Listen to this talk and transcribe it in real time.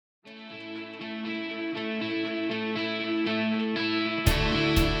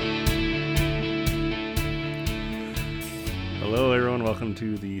welcome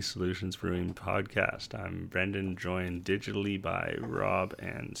to the Solutions Brewing Podcast. I'm Brendan, joined digitally by Rob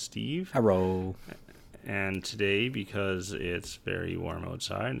and Steve. Hello. And today, because it's very warm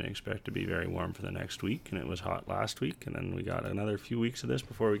outside and I expect to be very warm for the next week, and it was hot last week, and then we got another few weeks of this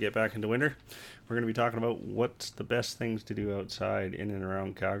before we get back into winter, we're going to be talking about what's the best things to do outside in and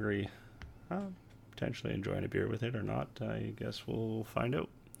around Calgary. Potentially enjoying a beer with it or not, I guess we'll find out.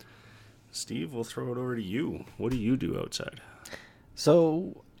 Steve, we'll throw it over to you. What do you do outside?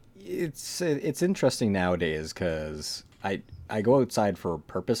 So it's interesting nowadays because I go outside for a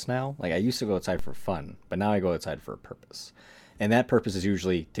purpose now. Like I used to go outside for fun, but now I go outside for a purpose. And that purpose is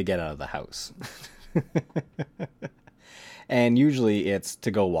usually to get out of the house. And usually it's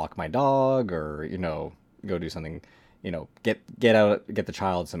to go walk my dog or, go do something, get out, get the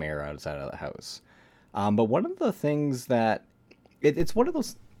child some air outside of the house. But one of the things that it's one of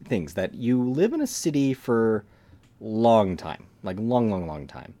those things that you live in a city for long time, like long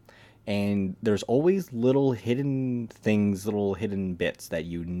time. And there's always little hidden things, little hidden bits that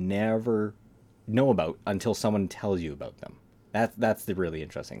you never know about until someone tells you about them. That's the really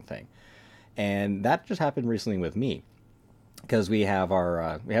interesting thing. And that just happened recently with me because we have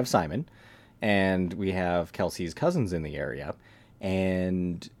we have Simon and we have Kelsey's cousins in the area.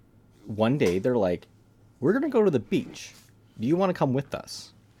 And one day they're like, we're going to go to the beach. Do you want to come with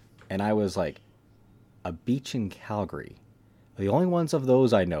us? And I was like, a beach in Calgary? The only ones of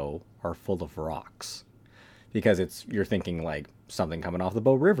those I know are full of rocks. Because you're thinking like something coming off the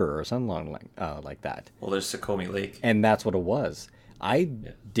Bow River or something like that. Well, there's Sukhumi Lake. And that's what it was. I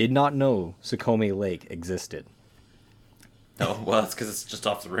did not know Sukhumi Lake existed. No, well, that's because it's just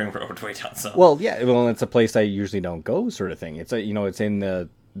off the ring road way down south. Well, yeah, it's a place I usually don't go, sort of thing. It's it's in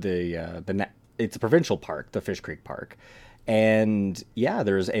it's a provincial park, the Fish Creek Park, and yeah,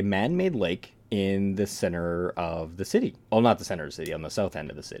 there's a man-made lake in the center of the city. Well, not the center of the city, on the south end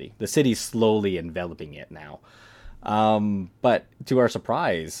of the city. The city's slowly enveloping it now. But to our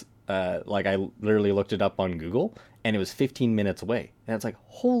surprise, I literally looked it up on Google, and it was 15 minutes away, and it's like,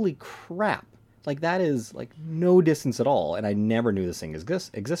 holy crap! Like that is like no distance at all, and I never knew this thing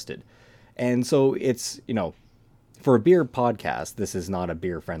existed. And so it's for a beer podcast, this is not a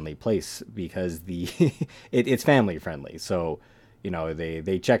beer friendly place because it's family friendly. So,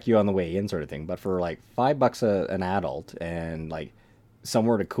 they check you on the way in sort of thing. But for like $5 an adult and like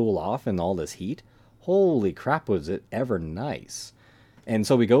somewhere to cool off in all this heat, holy crap, was it ever nice. And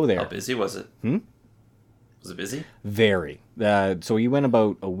so we go there. How busy was it? Was it busy? Very. So we went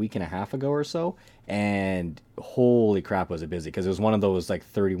about a week and a half ago or so, and holy crap was it busy because it was one of those like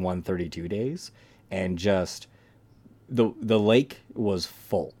 31, 32 days, and just the lake was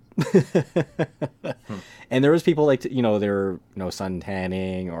full. And there was people like they were sun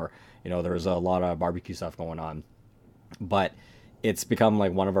tanning or there was a lot of barbecue stuff going on, but it's become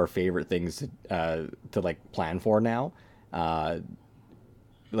like one of our favorite things to like plan for now.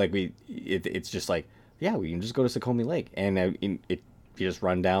 It's just like, yeah, we can just go to Sukhumi Lake and you just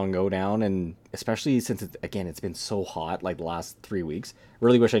run down, go down, and especially since it's been so hot like the last 3 weeks.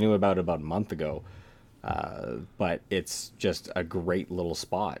 Really wish I knew about it about a month ago. But it's just a great little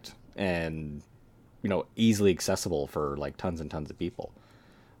spot and, easily accessible for like tons and tons of people.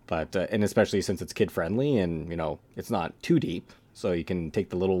 But, and especially since it's kid friendly and, it's not too deep, so you can take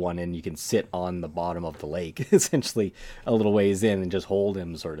the little one and you can sit on the bottom of the lake, essentially a little ways in and just hold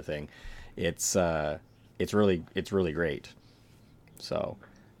him sort of thing. It's really great. So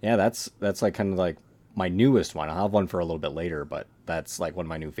yeah, that's like kind of like my newest one. I'll have one for a little bit later, but that's like one of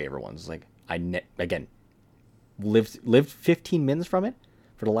my new favorite ones. Like again, lived 15 minutes from it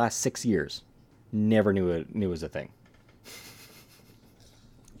for the last 6 years. Never knew it was a thing.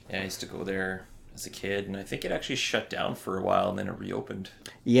 Yeah, I used to go there as a kid, and I think it actually shut down for a while, and then it reopened.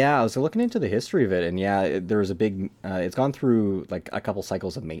 Yeah, I was looking into the history of it, and yeah, there was a big. It's gone through like a couple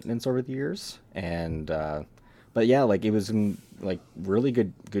cycles of maintenance over the years, and but yeah, like it was in like really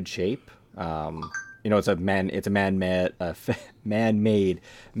good shape. It's a man-made,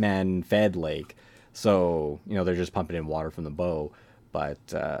 man-fed lake. So, they're just pumping in water from the Bow. But,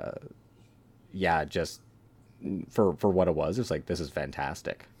 yeah, just for what it was, it's like, this is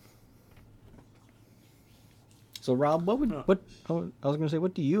fantastic. So, Rob, I was going to say,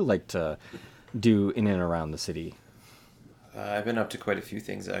 what do you like to do in and around the city? I've been up to quite a few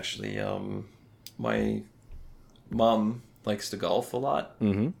things, actually. My mom likes to golf a lot.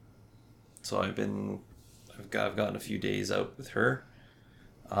 Mm-hmm. So I've gotten a few days out with her,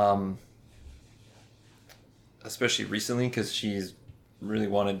 especially recently because she really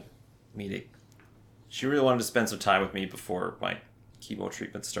wanted to spend some time with me before my chemo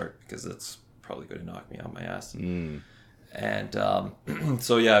treatments start because that's probably going to knock me on my ass. And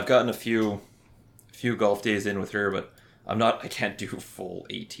so yeah, I've gotten a few golf days in with her, but I can't do full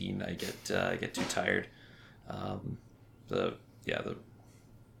 18. I get too tired. The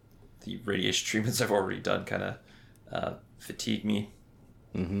radiation treatments I've already done kind of fatigue me,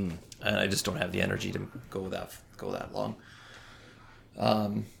 and I just don't have the energy to go that long.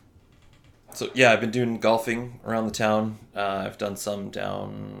 So yeah, I've been doing golfing around the town. I've done some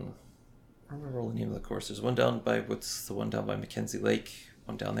down. I don't remember all the name of the course. There's one down by Mackenzie Lake.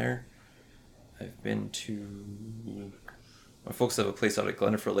 One down there. I've been to. My folks have a place out at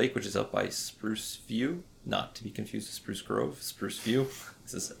Glenifer Lake, which is up by Spruce View, not to be confused with Spruce Grove. Spruce View.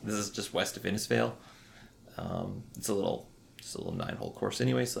 This is just west of Innisfail. It's a little 9-hole course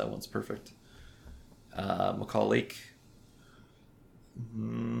anyway, so that one's perfect. McCall Lake.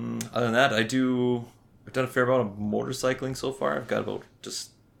 Other than that, I've done a fair amount of motorcycling so far. I've got about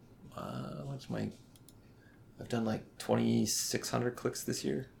I've done like 2,600 clicks this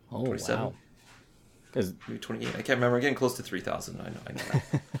year. Oh, 27. wow. Maybe 28. I can't remember. I'm getting close to 3,000. I know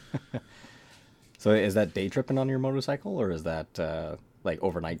that. So is that day tripping on your motorcycle, or is that like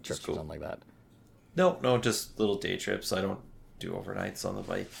overnight trips or something like that? No, just little day trips. I don't do overnights on the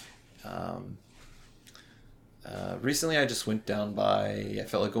bike. Recently, I just went down I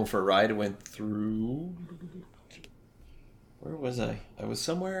felt like going for a ride. I went through... Where was I? I was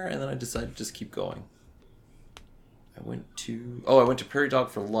somewhere, and then I decided to just keep going. I went to Prairie Dog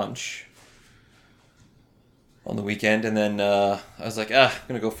for lunch on the weekend, and then I was like, I'm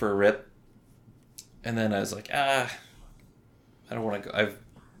going to go for a rip. And then I was like, I don't want to go. I've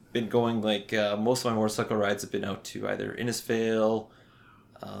been going, like, most of my motorcycle rides have been out to either Innisfail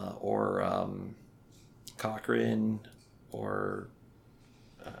or Cochrane or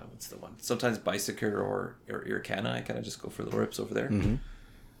what's the one? Sometimes Bicycle or Irricana. I kind of just go for the rips over there. Mm-hmm.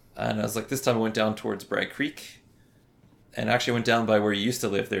 And I was like, this time I went down towards Bragg Creek, and actually went down by where you used to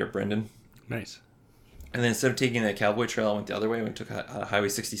live there, Brendan. Nice. And then instead of taking the Cowboy Trail, I went the other way and took Highway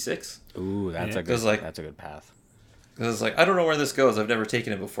 66. Ooh, that's a good path. I was like, I don't know where this goes. I've never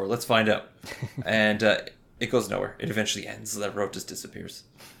taken it before. Let's find out. And it goes nowhere. It eventually ends. That road just disappears.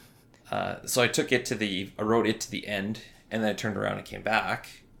 So I rode it to the end, and then I turned around and came back.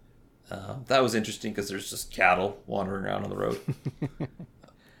 That was interesting because there's just cattle wandering around on the road,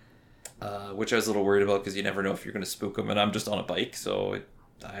 which I was a little worried about because you never know if you're going to spook them. And I'm just on a bike, so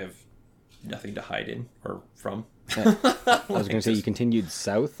I have nothing to hide in or from. Yeah. I was going to say, you continued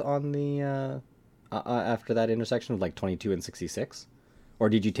south on the after that intersection of like 22 and 66, or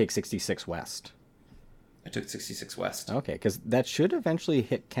did you take 66 west? I took 66 west. Okay, because that should eventually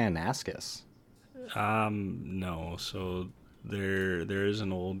hit Kananaskis. No. So there is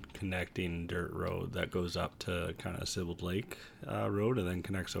an old connecting dirt road that goes up to kind of Sybil Lake Road and then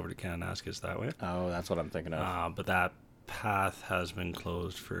connects over to Kananaskis that way. Oh, that's what I'm thinking of. But that path has been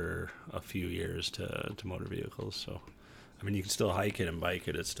closed for a few years to motor vehicles. So, I mean, you can still hike it and bike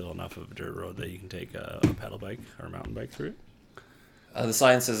it. It's still enough of a dirt road that you can take a pedal bike or a mountain bike through it. The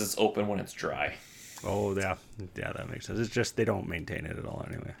sign says it's open when it's dry. Oh, yeah, that makes sense. It's just they don't maintain it at all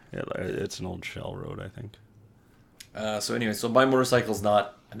anyway. It's an old shell road, I think. So anyway, my motorcycle's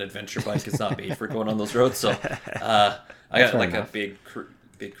not an adventure bike. It's not made for going on those roads. So I got like a big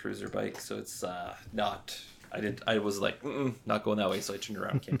cruiser bike. So it's not. I was like, not going that way. So I turned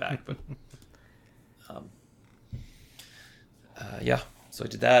around and came back. But yeah. So I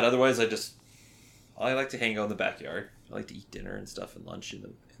did that. Otherwise, I like to hang out in the backyard. I like to eat dinner and stuff and lunch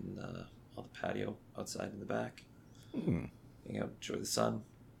on the patio outside in the back. Hang out, enjoy the sun.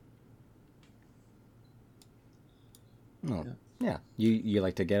 Oh, yeah. You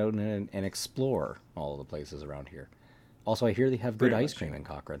like to get out and explore all of the places around here. Also, I hear they have good ice cream in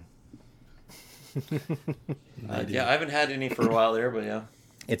Cochrane. Yeah, I haven't had any for a while there, but yeah.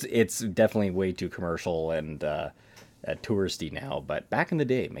 It's definitely way too commercial and touristy now, but back in the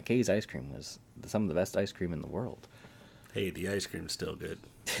day, McKay's ice cream was some of the best ice cream in the world. Hey, the ice cream's still good.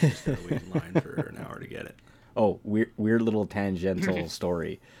 You just gotta wait in line for an hour to get it. Oh, weird little tangential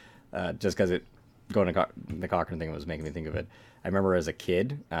story. Just because going to the Cochrane thing was making me think of it. I remember as a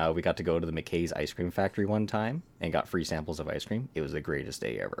kid, we got to go to the McKay's ice cream factory one time and got free samples of ice cream. It was the greatest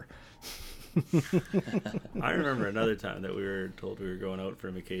day ever. I remember another time that we were told we were going out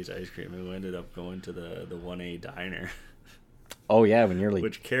for McKay's ice cream, and we ended up going to the 1A diner. Oh yeah, when you're like...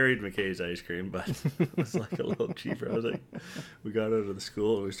 Which carried McKay's ice cream, but it was like a little cheaper. I was like, we got out of the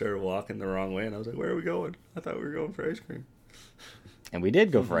school and we started walking the wrong way, and I was like, where are we going? I thought we were going for ice cream. And we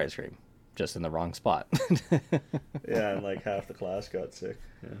did go for ice cream, just in the wrong spot. Yeah, and like half the class got sick.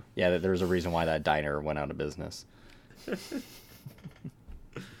 Yeah, there's a reason why that diner went out of business.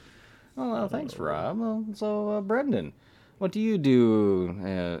 Oh, well, thanks, Rob. Well, so, Brendan, What do you do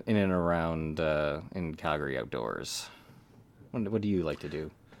in and around in Calgary outdoors? What do you like to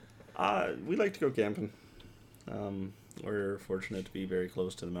do? We like to go camping. We're fortunate to be very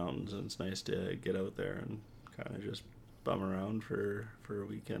close to the mountains, and it's nice to get out there and kind of just bum around for a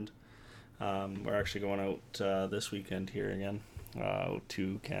weekend. We're actually going out this weekend here again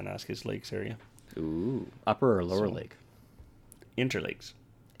to Kananaskis Lakes area. Ooh, upper or lower lake? Interlakes.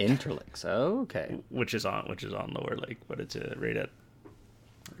 Interlakes. Oh, okay. Which is on Lower Lake, but it's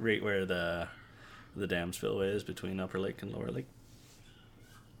right where the dam spillway is between Upper Lake and Lower Lake.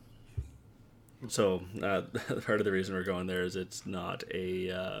 So part of the reason we're going there is it's not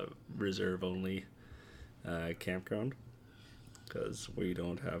a reserve only campground, because we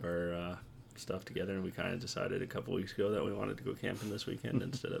don't have our stuff together, and we kind of decided a couple weeks ago that we wanted to go camping this weekend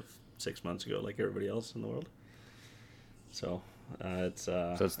instead of 6 months ago like everybody else in the world. So it's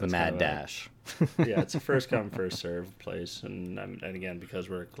the mad dash. Yeah, it's a first come first serve place, and again, because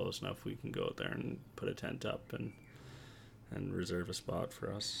we're close enough, we can go out there and put a tent up and reserve a spot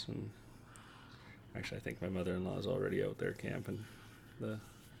for us. And actually, I think my mother-in-law is already out there camping. The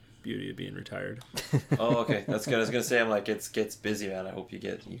beauty of being retired. Oh, okay, that's good. I was gonna say, I'm like, it gets busy, man. I hope you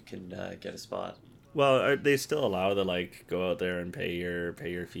can get a spot. Well, they still allow to go out there and pay your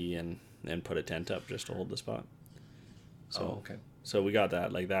fee and put a tent up just to hold the spot. So, okay. So we got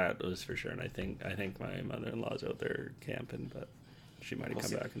that. That was for sure. And I think my mother-in-law's out there camping, but she might have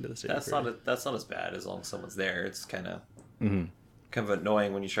come back into the city. That's not as bad as long as someone's there. It's kind of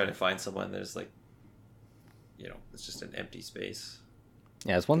annoying when you try to find someone. There's it's just an empty space.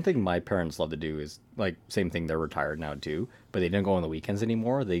 Yeah, it's one thing my parents love to do is same thing. They're retired now too, but they don't go on the weekends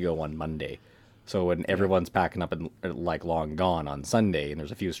anymore. They go on Monday. So when everyone's packing up and long gone on Sunday, and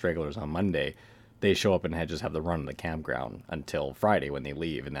there's a few stragglers on Monday, they show up and just have the run of the campground until Friday when they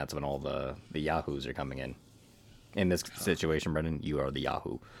leave, and that's when all the yahoos are coming in. In this situation, Brendan, you are the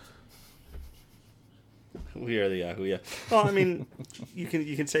yahoo. We are the yahoo, yeah. Well, I mean, you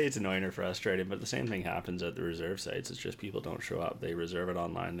can say it's annoying or frustrating, but the same thing happens at the reserve sites. It's just people don't show up. They reserve it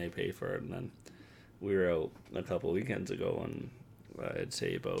online, they pay for it, and then we were out a couple of weekends ago, and I'd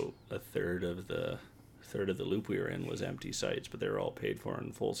say about a third of the loop we were in was empty sites, but they were all paid for,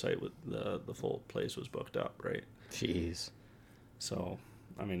 and full site with the full place was booked up, right? Jeez. So,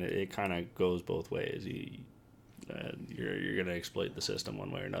 I mean, it kind of goes both ways. You're gonna exploit the system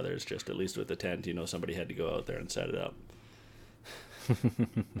one way or another. It's just, at least with the tent, somebody had to go out there and set it up.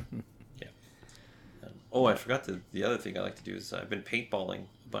 Yeah. I forgot the other thing I like to do is I've been paintballing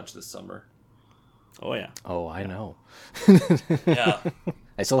a bunch this summer. Oh yeah. Oh, I know. Yeah.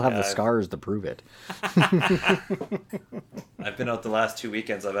 I still have the scars to prove it. I've been out the last 2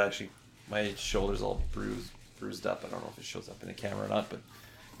 weekends. My shoulder's all bruised up. I don't know if it shows up in the camera or not, but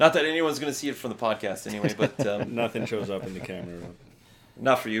not that anyone's going to see it from the podcast anyway. But nothing shows up in the camera.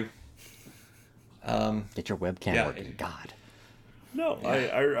 Not for you. Get your webcam working. God. No, yeah.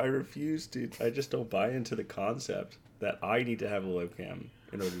 I refuse to. I just don't buy into the concept that I need to have a webcam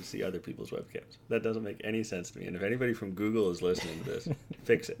in order to see other people's webcams. That doesn't make any sense to me. And if anybody from Google is listening to this,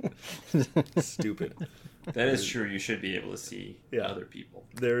 fix it. Stupid. That is true. You should be able to see other people.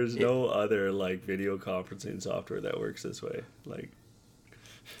 There is no other video conferencing software that works this way.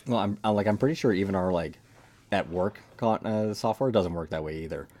 Well, I'm pretty sure even our at work software doesn't work that way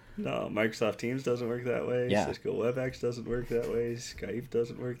either. No, Microsoft Teams doesn't work that way. Yeah. Cisco WebEx doesn't work that way. Skype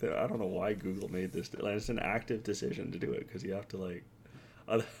doesn't work that way. I don't know why Google made this. It's an active decision to do it, because you have to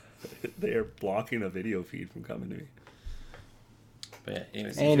they are blocking a video feed from coming to me. But yeah,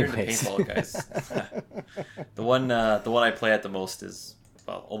 anyways. If you're into paintball, guys, the one I play at the most is,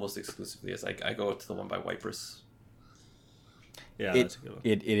 well, almost exclusively is I go to the one by Wipers. Yeah, that's a good one.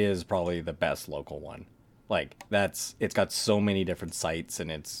 It is probably the best local one. It's got so many different sites,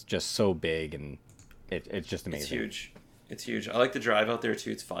 and it's just so big, and it's just amazing. It's huge. I like the drive out there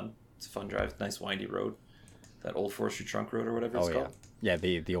too. It's fun. It's a fun drive. Nice windy road. That old Forestry Trunk Road or whatever it's called. Yeah,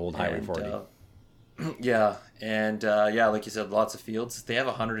 the old Highway 40. Yeah, and like you said, lots of fields. They have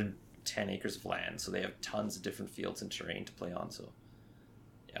 110 acres of land, so they have tons of different fields and terrain to play on. So,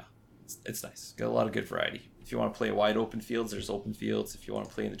 yeah, it's nice. Got a lot of good variety. If you want to play wide open fields, there's open fields. If you want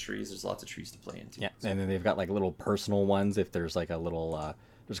to play in the trees, there's lots of trees to play into. Yeah, and then they've got little personal ones. If there's a little,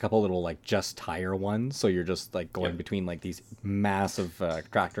 there's a couple little just tire ones. So you're just going between these massive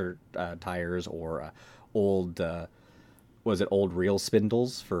tractor tires or old, old reel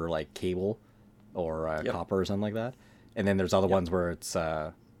spindles for cable or copper or something like that. And then there's other ones where it's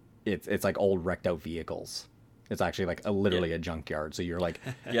old wrecked out vehicles. It's actually literally a junkyard. So you're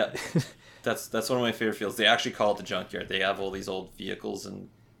yeah. That's one of my favorite fields. They actually call it the junkyard. They have all these old vehicles and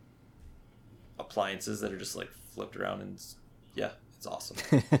appliances that are just flipped around, and it's awesome.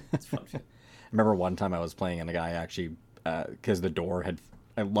 It's fun. I remember one time I was playing and a guy actually, because the door had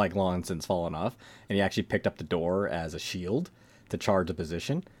like long since fallen off, and he actually picked up the door as a shield to charge a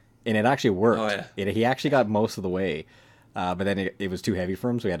position, and it actually worked. Oh, yeah. He actually got most of the way, but then it was too heavy for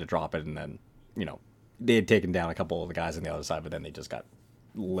him, so he had to drop it, and then, they had taken down a couple of the guys on the other side, but then they just got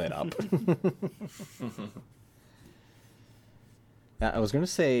lit up. I was going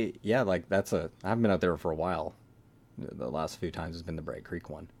to say, yeah, like I haven't been out there for a while. The last few times has been the Bright Creek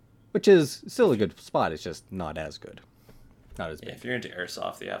one, which is still a good spot. It's just not as good. Not as big. Yeah, if you're into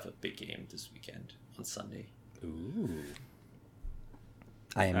airsoft, they have a big game this weekend on Sunday. Ooh.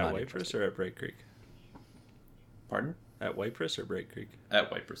 I am at not Whitepress interested. or at Bright Creek? Pardon? At Whitepress or Bright Creek?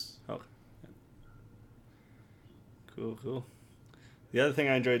 At Wipers. Okay. Cool. The other thing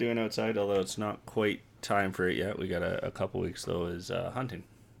I enjoy doing outside, although it's not quite time for it yet, we got a couple weeks though, is hunting.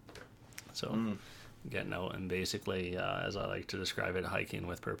 So getting out and basically, as I like to describe it, hiking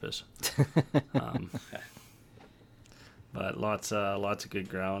with purpose. But lots of good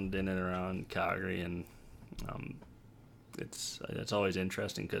ground in and around Calgary, and it's always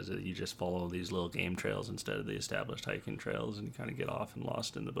interesting because you just follow these little game trails instead of the established hiking trails, and you kind of get off and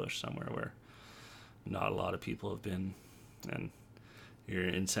lost in the bush somewhere where not a lot of people have been, and you're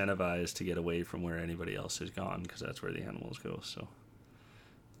incentivized to get away from where anybody else has gone because that's where the animals go. So,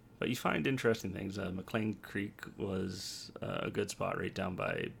 but you find interesting things. McLean Creek was a good spot right down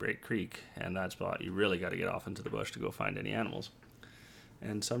by Bright Creek, and that spot you really got to get off into the bush to go find any animals.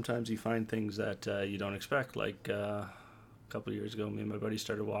 And sometimes you find things that you don't expect. Like a couple of years ago, me and my buddy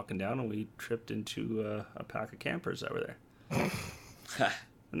started walking down, and we tripped into a pack of campers that were there,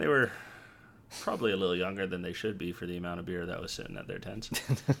 and they were probably a little younger than they should be for the amount of beer that was sitting at their tents.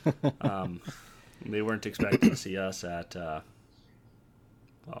 They weren't expecting to see us at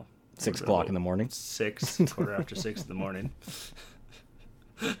 6 o'clock in the morning. 6:15 in the morning.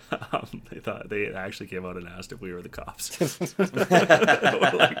 They actually came out and asked if we were the cops.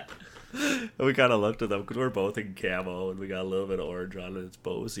 We kind of looked at them because we're both in camo and we got a little bit of orange on, and it's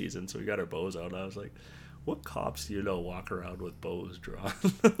bow season, so we got our bows out. And I was like, "What cops do you know walk around with bows drawn?"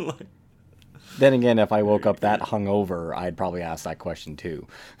 Then again, if I woke up that hungover, I'd probably ask that question too.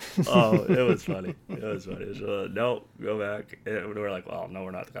 Oh, it was funny. It was no, go back. And we're like, well, no,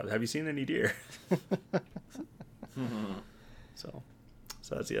 we're not the cops. Have you seen any deer? So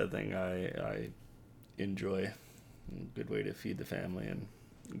that's the other thing I enjoy. Good way to feed the family and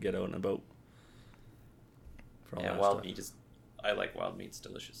get out and about. Wild meat I like wild meat. It's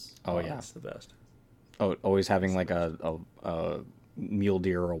delicious. Oh yeah, it's the best. Oh, always having like a mule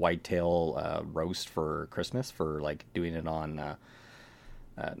deer or a whitetail roast for Christmas, for like doing it on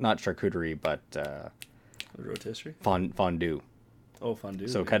not charcuterie but rotisserie fondue. Oh, fondue.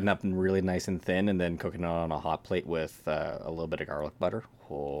 So cutting up really nice and thin, and then cooking it on a hot plate with a little bit of garlic butter.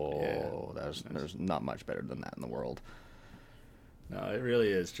 Oh, yeah, there's not much better than that in the world. No, it really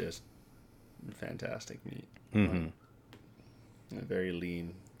is just fantastic meat. Mm-hmm. Very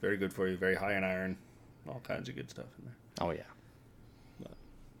lean, very good for you, very high in iron, all kinds of good stuff in there. Oh yeah.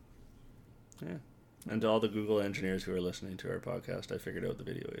 Yeah. And to all the Google engineers who are listening to our podcast, I figured out the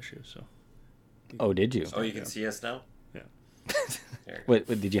video issue. So. Oh, did you? Oh, you can see us now? Yeah. What,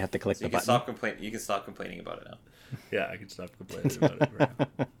 did you have to click the button? You can stop complaining about it now. Yeah, I can stop complaining about it. Right.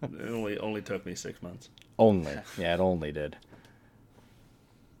 It only took me 6 months. Only. Yeah, it only did.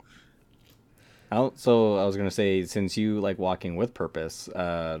 So I was going to say, since you like walking with purpose,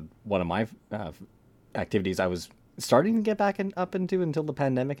 one of my activities I was starting to get back up into until the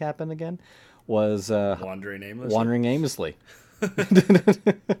pandemic happened again was wandering aimlessly. Wandering aimlessly.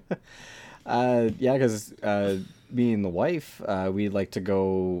 Yeah, because me and the wife, we like to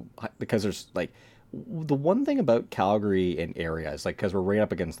go because there's like the one thing about Calgary and area is like because we're right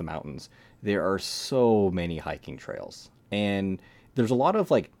up against the mountains, there are so many hiking trails, and there's a lot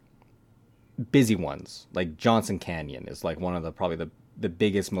of like busy ones. Like Johnson Canyon is like one of probably the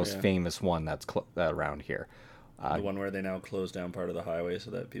biggest, most famous one that's around here. The one where they now close down part of the highway so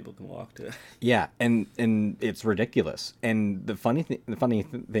that people can walk to it. Yeah, and it's ridiculous. And the funny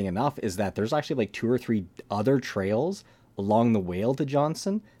thing enough is that there's actually like 2 or 3 other trails along the Whale to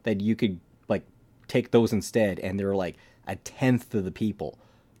Johnson that you could like take those instead, and they're like a tenth of the people.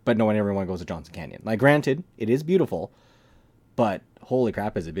 But no one, everyone goes to Johnson Canyon. Like, granted, it is beautiful, but holy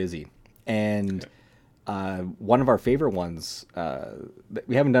crap, is it busy. And one of our favorite ones,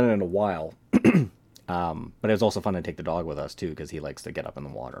 we haven't done it in a while. But it was also fun to take the dog with us too, because he likes to get up in the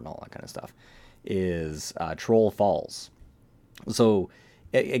water and all that kind of stuff, is Troll Falls. So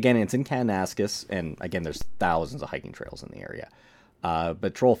again, it's in Kananaskis, and again, there's thousands of hiking trails in the area.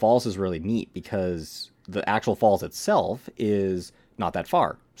 But Troll Falls is really neat because the actual falls itself is not that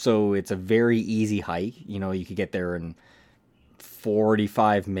far. So it's a very easy hike. You know, you could get there in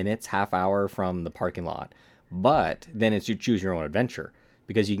 45 minutes, half hour from the parking lot. But then it's you choose your own adventure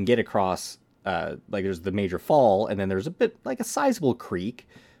because you can get across, like there's the major fall and then there's a bit like a sizable creek,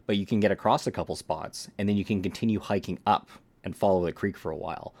 but you can get across a couple spots and then you can continue hiking up and follow the creek for a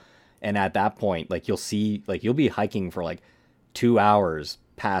while. And at that point, like you'll be hiking for like 2 hours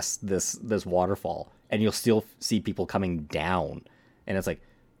past this waterfall and you'll still see people coming down. And it's like,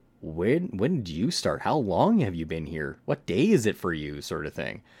 when did you start? How long have you been here? What day is it for you? Sort of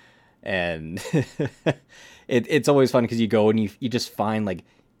thing. And it's always fun because you go and you just find like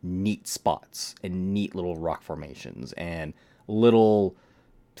neat spots and neat little rock formations and little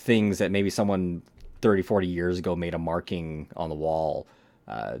things that maybe someone 30, 40 years ago made a marking on the wall,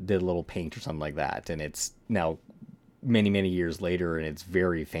 did a little paint or something like that. And it's now many, many years later and it's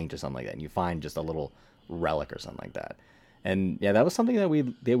very faint or something like that. And you find just a little relic or something like that. And yeah, that was something that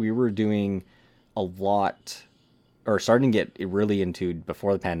we were doing a lot, or starting to get really into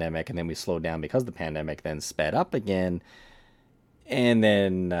before the pandemic, and then we slowed down because of the pandemic, then sped up again, and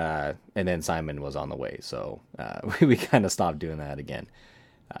then Simon was on the way, so we kind of stopped doing that again.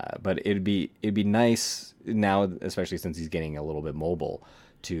 But it'd be nice now, especially since he's getting a little bit mobile,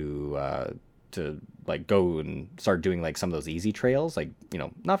 to like go and start doing like some of those easy trails, like, you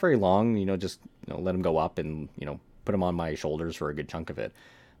know, not very long, you know, just, you know, let him go up and, you know, put him on my shoulders for a good chunk of it,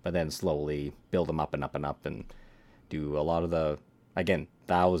 but then slowly build him up and up and up and do a lot of the, again,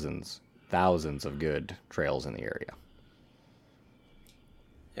 thousands of good trails in the area.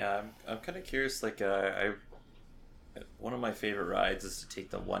 Yeah, I'm kind of curious. Like, one of my favorite rides is to take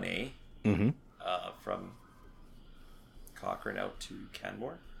the 1A from Cochrane out to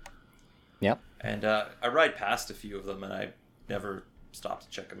Canmore. Yep. And I ride past a few of them, and I never stop to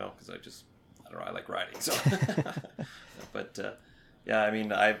check them out because I don't know, I like riding. So, but yeah, I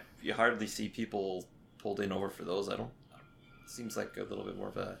mean, you hardly see people pulled in over for those. It seems like a little bit more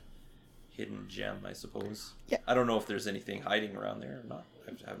of a hidden gem, I suppose. Yeah. I don't know if there's anything hiding around there or not.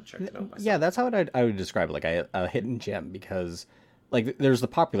 I haven't checked it out myself. Yeah, that's how I would describe it, like a hidden gem, because like there's the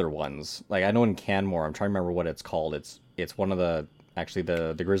popular ones. Like I know in Canmore, I'm trying to remember what it's called. It's one of the, actually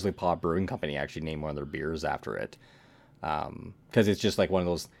the Grizzly Paw Brewing Company actually named one of their beers after it. Because it's just like one of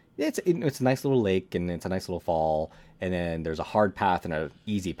those. It's a nice little lake and it's a nice little fall, and then there's a hard path and an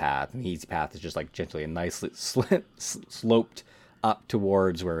easy path, and the easy path is just like gently and nicely sloped up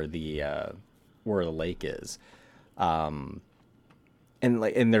towards where the lake is, and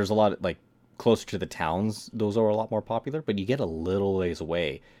there's a lot of, like, closer to the towns, those are a lot more popular, but you get a little ways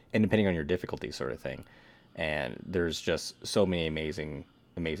away, and depending on your difficulty, sort of thing, and there's just so many amazing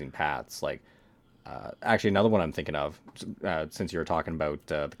paths. Like, actually, another one I'm thinking of, since you were talking about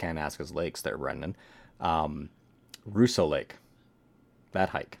the Kananaskis Lakes there, Brendan, Russo Lake, that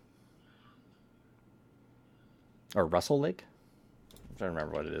hike. Or Russell Lake? I'm trying to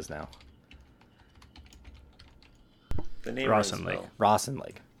remember what it is now. The name Rawson Lake. Rawson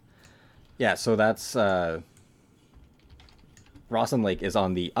Lake. Yeah, so that's... Rawson Lake is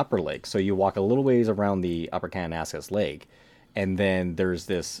on the upper lake, so you walk a little ways around the upper Kananaskis Lake, and then there's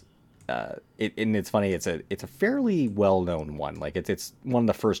this... and it's funny, it's a fairly well-known one. Like, it's one of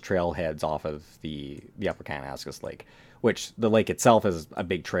the first trailheads off of the upper Kananaskis Lake, which the lake itself is a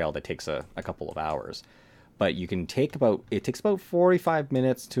big trail that takes a couple of hours. But you can take it takes about 45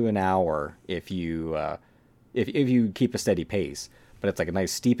 minutes to an hour if you keep a steady pace. But it's like a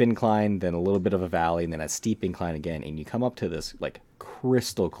nice steep incline, then a little bit of a valley, and then a steep incline again, and you come up to this like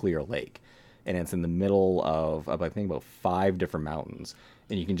crystal clear lake, and it's in the middle of I think about 5 different mountains,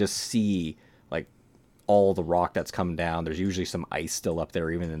 and you can just see like all the rock that's come down. There's usually some ice still up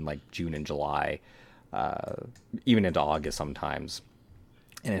there, even in like June and July, even into August sometimes,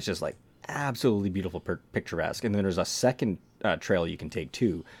 and it's just like absolutely beautiful, picturesque. And then there's a second trail you can take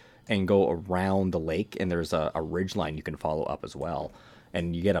too, and go around the lake, and there's a ridge line you can follow up as well,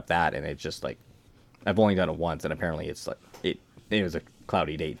 and you get up that, and it's just like, I've only done it once, and apparently it's like it was a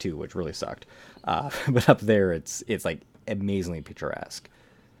cloudy day too, which really sucked, but up there it's like amazingly picturesque.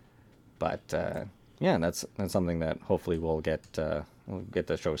 But yeah, that's something that hopefully we'll get to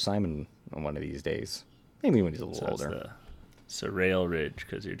show Simon on one of these days, maybe when he's a little older. It's the Sorel Ridge,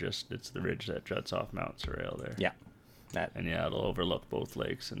 because it's the ridge that juts off Mount Sorel there. Yeah. And yeah, it'll overlook both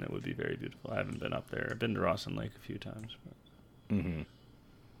lakes, and it would be very beautiful. I haven't been up there. I've been to Rawson Lake a few times,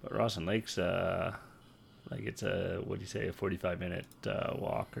 but Rawson Lake's like, it's a 45-minute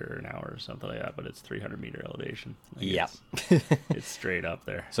walk or an hour or something like that, but it's 300-meter elevation. Like, yeah, it's straight up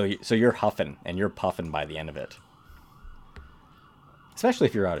there. So you're huffing and you're puffing by the end of it, especially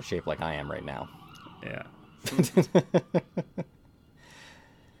if you're out of shape like I am right now. Yeah.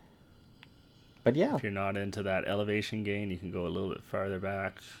 But yeah, If you're not into that elevation gain, you can go a little bit farther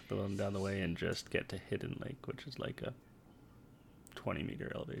back, a little down the way, and just get to Hidden Lake, which is like a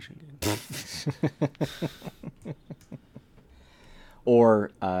 20-meter elevation gain.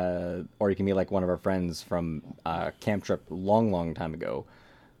 or you can be like one of our friends from camp trip long time ago.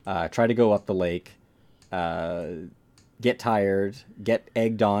 Try to go up the lake, get tired, get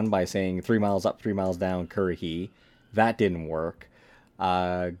egged on by saying 3 miles up, 3 miles down, Currahee. That didn't work.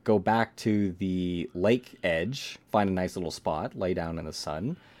 Go back to the lake edge, find a nice little spot, lay down in the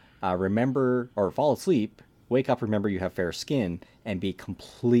sun, remember or fall asleep, wake up, remember you have fair skin, and be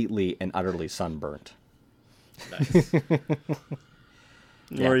completely and utterly sunburnt. Nice.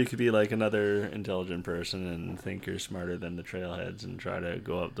 Yeah. Or you could be like another intelligent person and think you're smarter than the trailheads and try to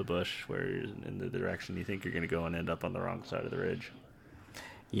go up the bush where you're in the direction you think you're going to go and end up on the wrong side of the ridge.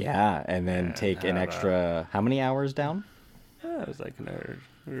 Yeah, and then And take an have, extra, how many hours down? Yeah, it was like another.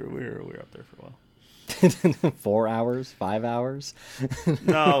 We were up there for a while. 4 hours, 5 hours.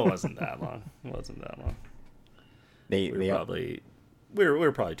 No, it wasn't that long. It wasn't that long. We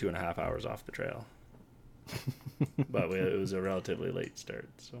were probably 2.5 hours off the trail. But it was a relatively late start,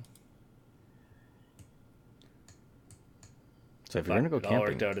 so if you're gonna go it all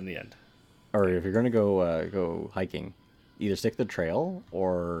worked camping, out in the end. or if you're gonna go hiking, either stick to the trail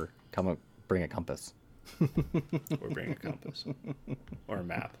or bring a compass Or bring a compass, or a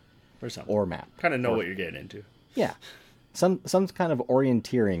map, or something. or map. Kind of know Or- what you're getting into. Yeah, some kind of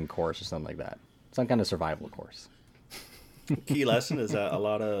orienteering course or something like that. Some kind of survival course. Key lesson is that a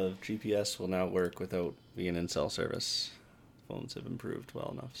lot of GPS will now work without being in cell service. Phones have improved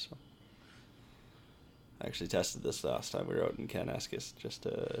well enough, so. I actually tested this last time we were out in Kananaskis just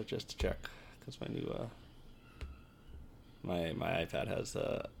to check, because my new my iPad has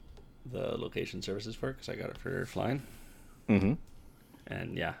the location services for it, because I got it for flying, Mm-hmm.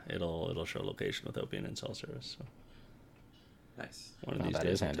 and yeah, it'll show location without being in cell service. So Nice. one of Oh, these that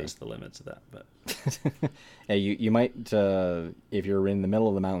days is we'll handy. test the limits of that, but. Yeah, you might, if you're in the middle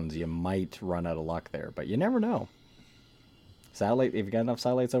of the mountains, you might run out of luck there, but you never know. Satellite, if you got enough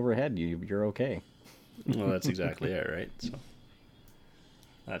satellites overhead, you're okay. Well, that's exactly it, right? So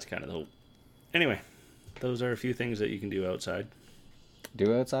that's kind of the hope. Anyway, those are a few things that you can do outside.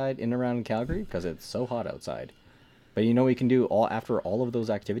 Do outside in and around Calgary because it's so hot outside. But you know what you can do after all of those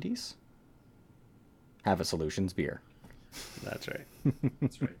activities? Have a Solutions beer. That's right.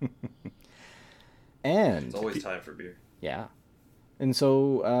 That's right. And It's always time for beer. yeah. And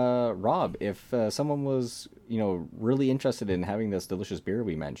so, Rob, if someone was, really interested in having this delicious beer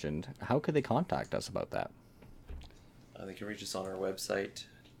we mentioned, how could they contact us about that? They can reach us on our website,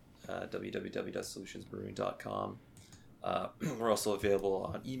 www.solutionsbrewing.com. We're also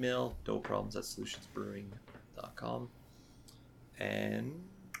available on email, noproblems@solutionsbrewing.com, and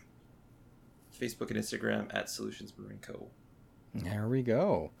Facebook and Instagram at Solutions Brewing Co. There we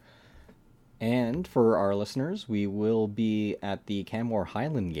go. And for our listeners, we will be at the Canmore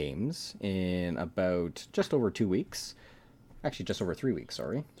Highland Games in about just over 2 weeks. Actually, just over 3 weeks,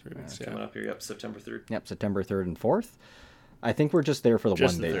 sorry. 3 weeks, Coming up here, September 3rd. Yep, September 3rd and 4th. I think we're just there for the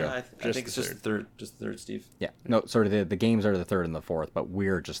Just one the day. third. though. I Just think it's the just the third. Just the third, Steve. Yeah, no, sort of the games are the 3rd and the 4th, but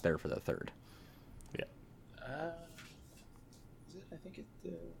we're just there for the 3rd. Yeah. Is it? I think it.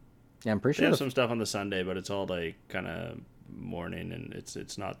 Yeah, I'm pretty They sure. have some stuff on the Sunday, but it's all like kind of morning, and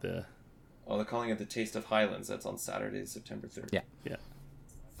it's not the. Oh, they're calling it the Taste of Highlands. That's on Saturday, September 3rd. Yeah.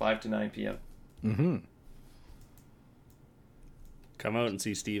 5 to 9 p.m. Mm-hmm. Come out and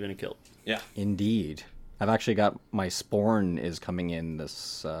see Steve in a kilt. Yeah. Indeed. I've actually got my Sporn is coming in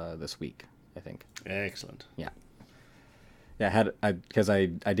this week, I think. Excellent. Yeah. Yeah, because I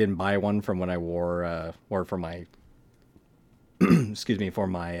didn't buy one from when I wore for my excuse me, for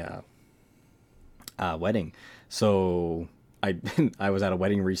my wedding. So I was at a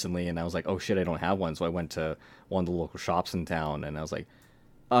wedding recently and I was like, oh shit, I don't have one. So I went to one of the local shops in town and I was like,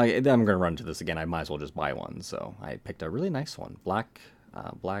 I'm going to run into this again. I might as well just buy one. So I picked a really nice one, black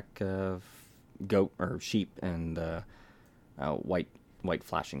goat or sheep and white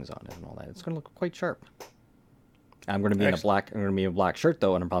flashings on it and all that. It's going to look quite sharp. I'm going to be in a black shirt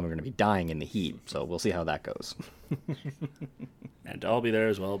though, and I'm probably going to be dying in the heat. So we'll see how that goes. And I'll be there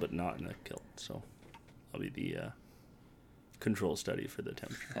as well, but not in a kilt. So I'll be the control study for the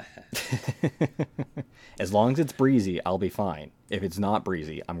temperature. As long as it's breezy, I'll be fine. If it's not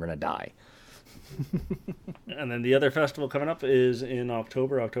breezy, I'm going to die. And then the other festival coming up is in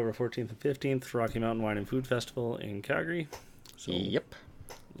October 14th and 15th, Rocky Mountain Wine and Food Festival in Calgary. So Yep.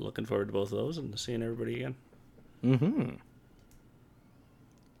 looking forward to both of those and seeing everybody again. Mm-hmm.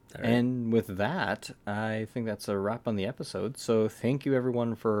 All right. And with that, I think that's a wrap on the episode. So thank you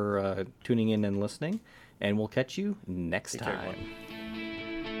everyone for tuning in and listening, and we'll catch you next Take care, time. everyone.